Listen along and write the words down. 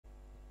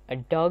a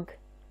dog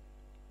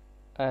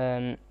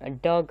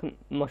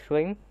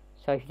mushroom.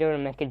 So if you want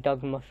to make a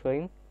dog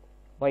mushroom,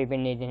 what you've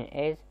been needing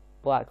is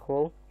black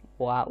wool,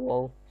 white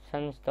wool,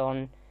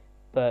 sandstone,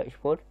 birch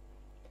wood.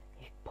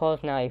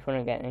 Pause now if you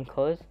want to get in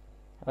colours.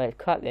 Let's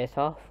cut this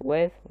off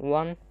with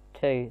 1,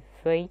 2,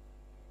 3,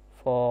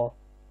 4,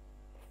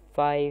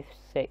 5,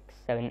 6,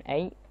 7,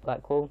 8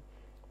 black wool.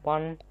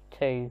 1,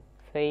 2,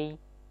 3,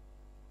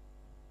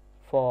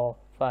 4,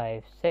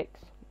 5,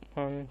 6.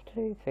 1,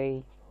 2,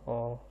 3,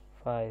 4,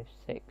 5,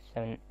 6,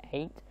 7,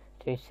 8.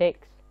 2,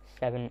 6,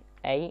 7,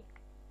 8.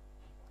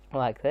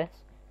 Like this.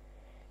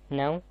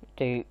 Now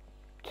do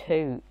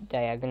 2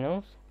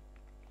 diagonals.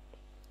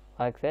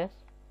 Like this.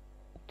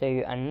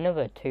 Do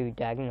another 2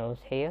 diagonals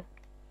here.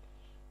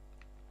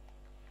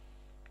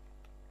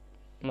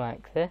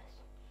 Like this.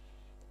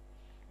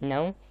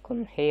 Now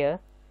come here.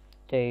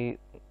 Do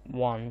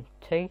 1,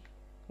 2,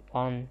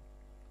 1,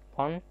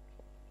 1.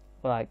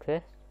 Like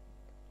this.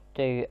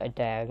 Do a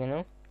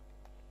diagonal.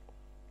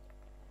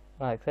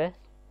 Like this.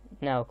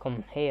 Now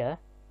come here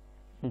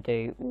and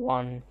do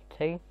 1,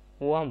 2,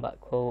 1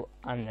 black wool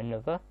and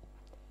another.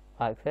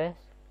 Like this.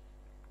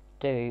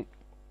 Do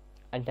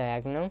a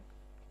diagonal.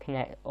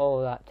 Connect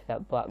all that to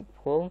that black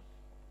wool.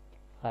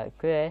 Like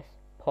this.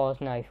 Pause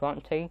now if you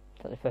want to.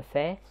 That's the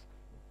face.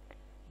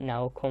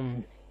 Now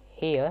come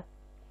here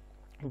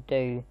and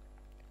do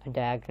a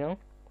diagonal.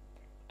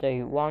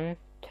 Do 1,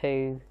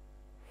 2,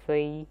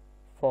 3,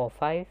 4,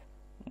 5.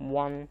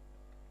 1,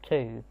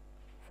 2,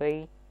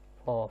 3,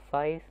 4,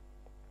 5.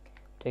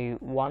 Do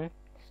 1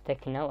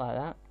 sticking out like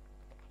that.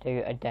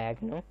 Do a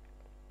diagonal.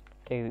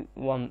 Do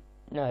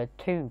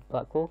 2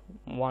 black wool.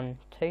 1,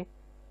 2.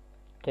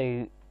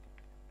 Do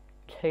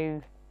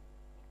 2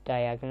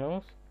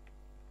 diagonals.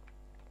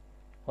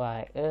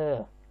 Like do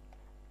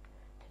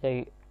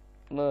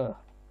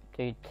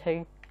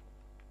 2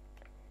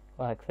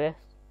 like this.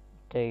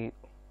 Do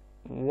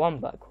 1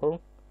 black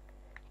wool.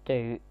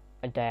 Do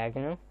a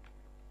diagonal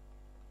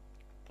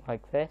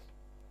like this.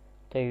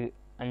 Do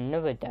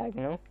another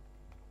diagonal.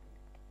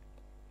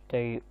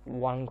 Do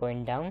 1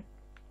 going down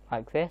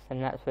like this,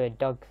 and that's for the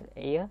dog's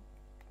ear.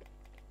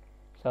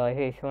 So if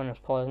you want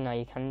to pause now,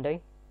 you can do.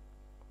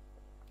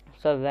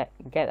 So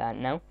get that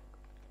now.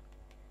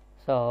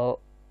 So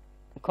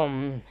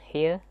come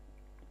here,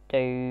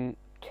 do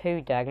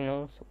 2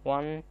 diagonals,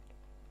 1,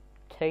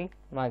 2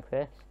 like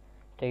this.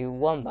 Do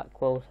 1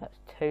 back wool, so that's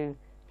 2.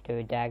 Do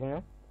a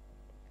diagonal.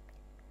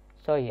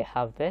 So you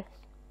have this.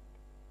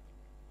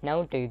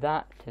 Now do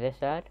that to this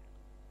side.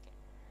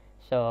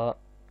 So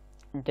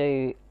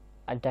do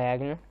a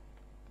diagonal.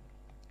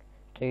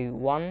 Do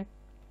 1,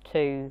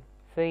 2,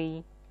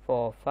 3,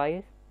 4,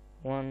 5.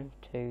 1,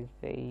 2,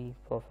 3,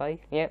 4, 5.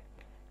 Yep.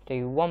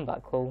 Do 1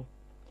 back wool.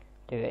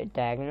 Do a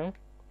diagonal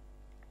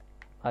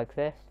like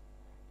this.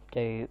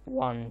 Do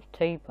 1,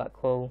 2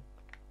 back wool.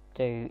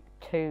 Do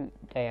 2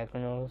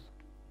 diagonals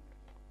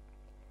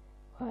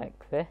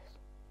like this.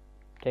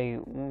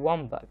 Do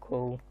 1 back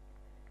wool.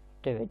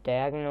 Do a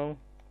diagonal.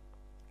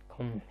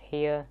 Come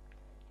here.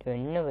 Do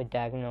another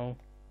diagonal.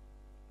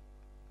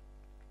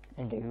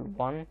 And do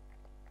 1.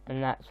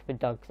 And that's the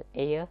dog's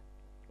ear.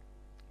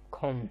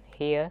 Come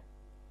here.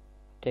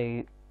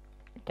 Do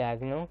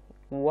diagonal.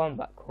 1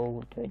 back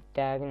wool. Do a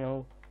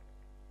diagonal.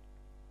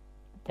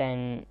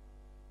 Then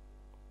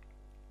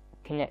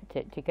connect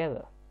it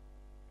together,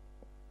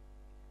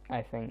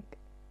 I think.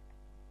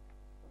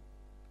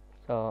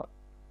 So,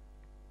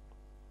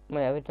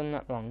 wait, have I done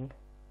that wrong?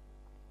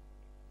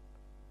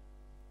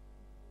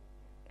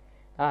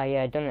 Ah,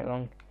 yeah, I've done it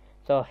wrong.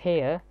 So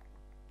here,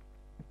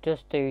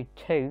 just do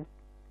 2,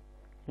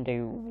 and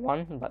do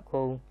 1 back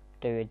wool,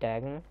 do a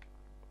diagonal.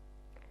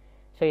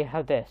 So you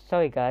have this.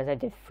 Sorry guys, I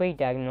did 3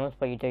 diagonals,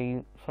 but you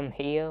do from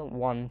here,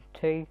 1,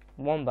 2,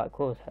 1 back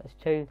wool, so that's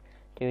 2,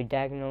 do a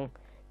diagonal.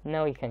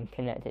 Now you can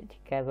connect it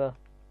together,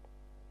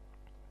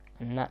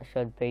 and that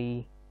should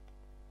be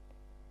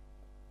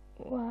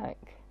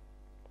like,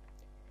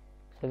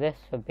 so this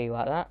should be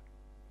like that.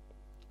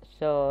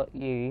 So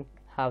you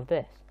have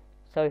this.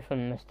 Sorry for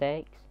the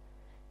mistakes.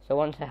 So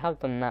once I have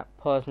done that,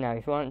 pause now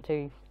if you want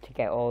to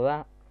get all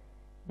that.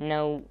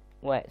 Now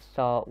let's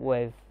start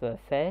with the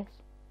face.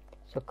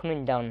 So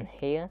coming down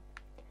here,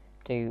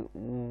 do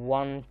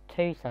 1,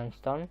 2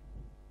 sandstone,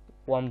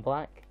 1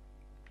 black,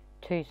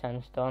 2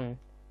 sandstone,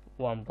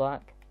 1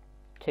 black,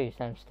 2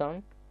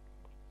 sandstone,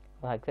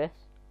 like this.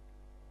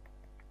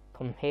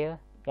 Come here,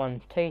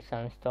 1, 2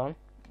 sandstone,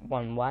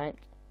 1 white,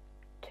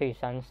 2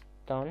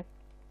 sandstone,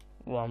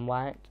 1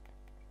 white,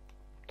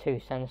 2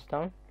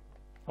 sandstone.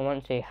 And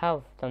once you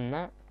have done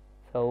that,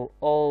 fill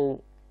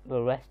all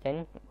the rest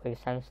in with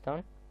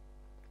sandstone.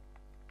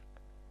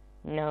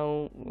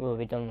 Now we'll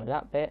be done with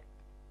that bit.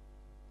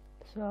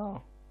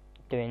 So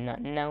doing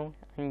that now,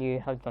 and you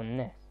have done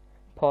this.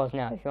 Pause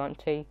now if you want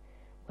to.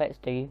 Let's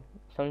do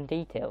some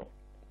detail.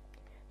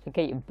 So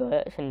get your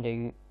birch and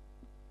do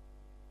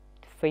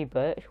 3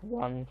 birch.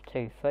 1,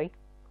 2, 3.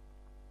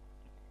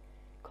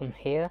 Come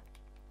here.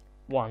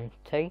 1,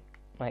 2,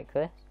 like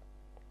this.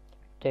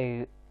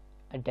 Do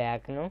a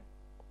diagonal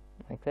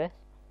like this.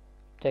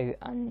 do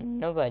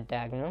another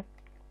diagonal,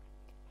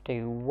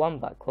 do one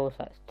backward,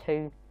 so that's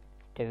 2,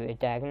 do a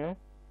diagonal,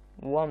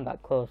 one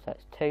backward, so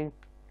that's 2,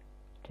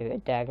 do a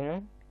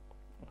diagonal,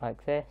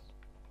 like this.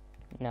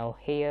 Now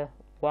here,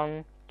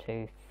 1,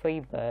 2, 3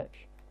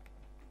 birch,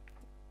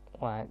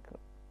 like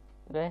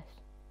this.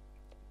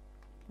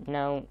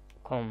 Now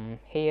come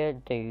here,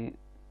 do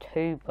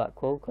 2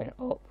 backward, going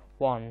up,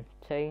 1,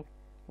 2,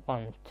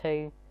 1,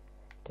 2,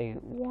 do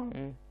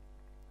 1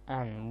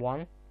 and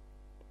 1,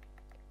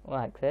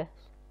 like this.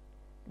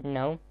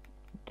 Now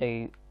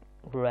do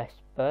rest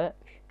birch,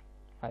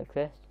 like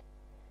this.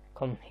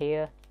 Come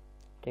here,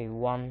 do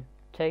 1,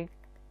 2,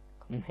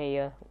 come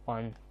here,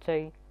 1,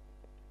 2.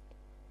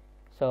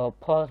 So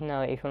pause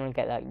now if you want to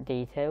get that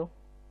detail.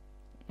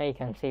 Now you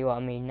can see what I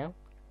mean now.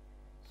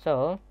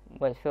 So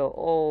let's fill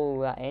all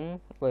that in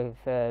with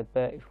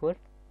birch wood.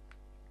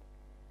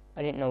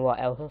 I didn't know what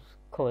else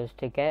colours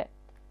to get,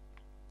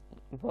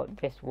 but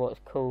this was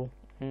cool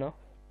enough.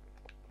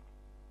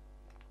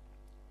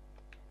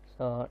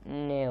 So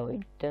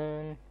nearly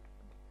done.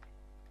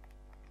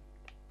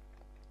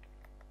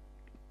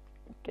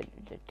 Just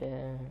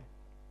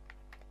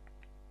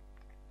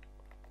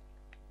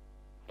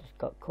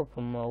got a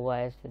couple more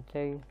layers to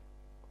do.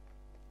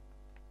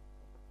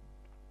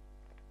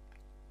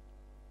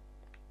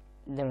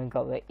 Then we've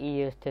got the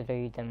ears to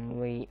do, then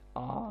we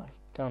are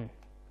done.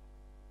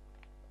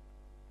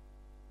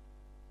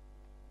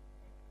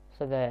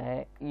 So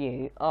there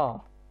you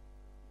are.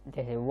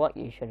 This is what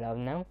you should have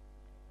now.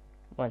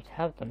 Once you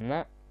have done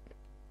that,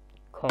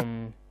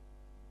 come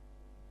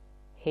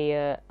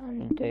here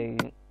and do,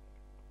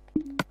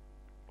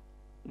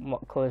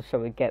 what colours shall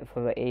we get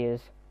for the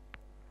ears?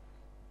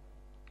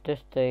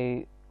 Just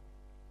do,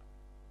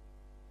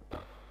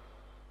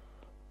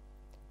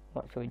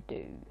 what shall we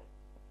do?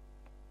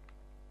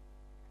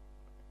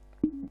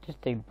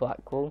 Just do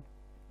black wool.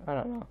 I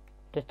don't know.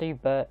 Just do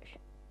birch.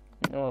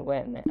 No,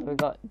 wait a minute. We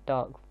got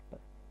dark.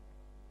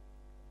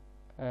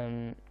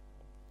 Yeah,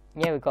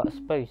 we got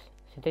spruce.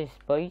 So do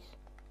spruce.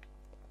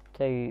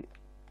 Do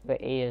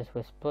the ears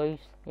with spruce.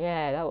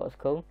 Yeah, that was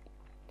cool.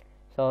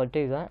 So I'll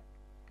do that.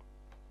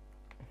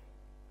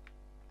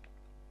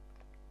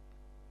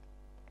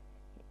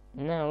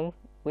 Now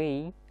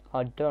we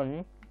are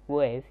done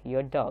with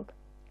your dog.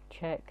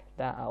 Check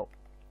that out.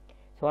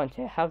 So once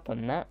you have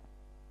done that,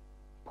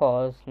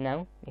 pause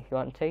now if you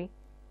want to,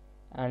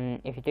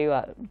 and if you do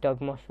like dog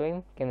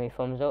mushroom, give me a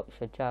thumbs up,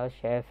 subscribe,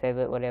 share,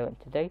 favourite, whatever you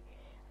want to do,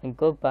 and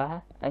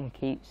goodbye and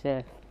keep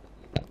safe.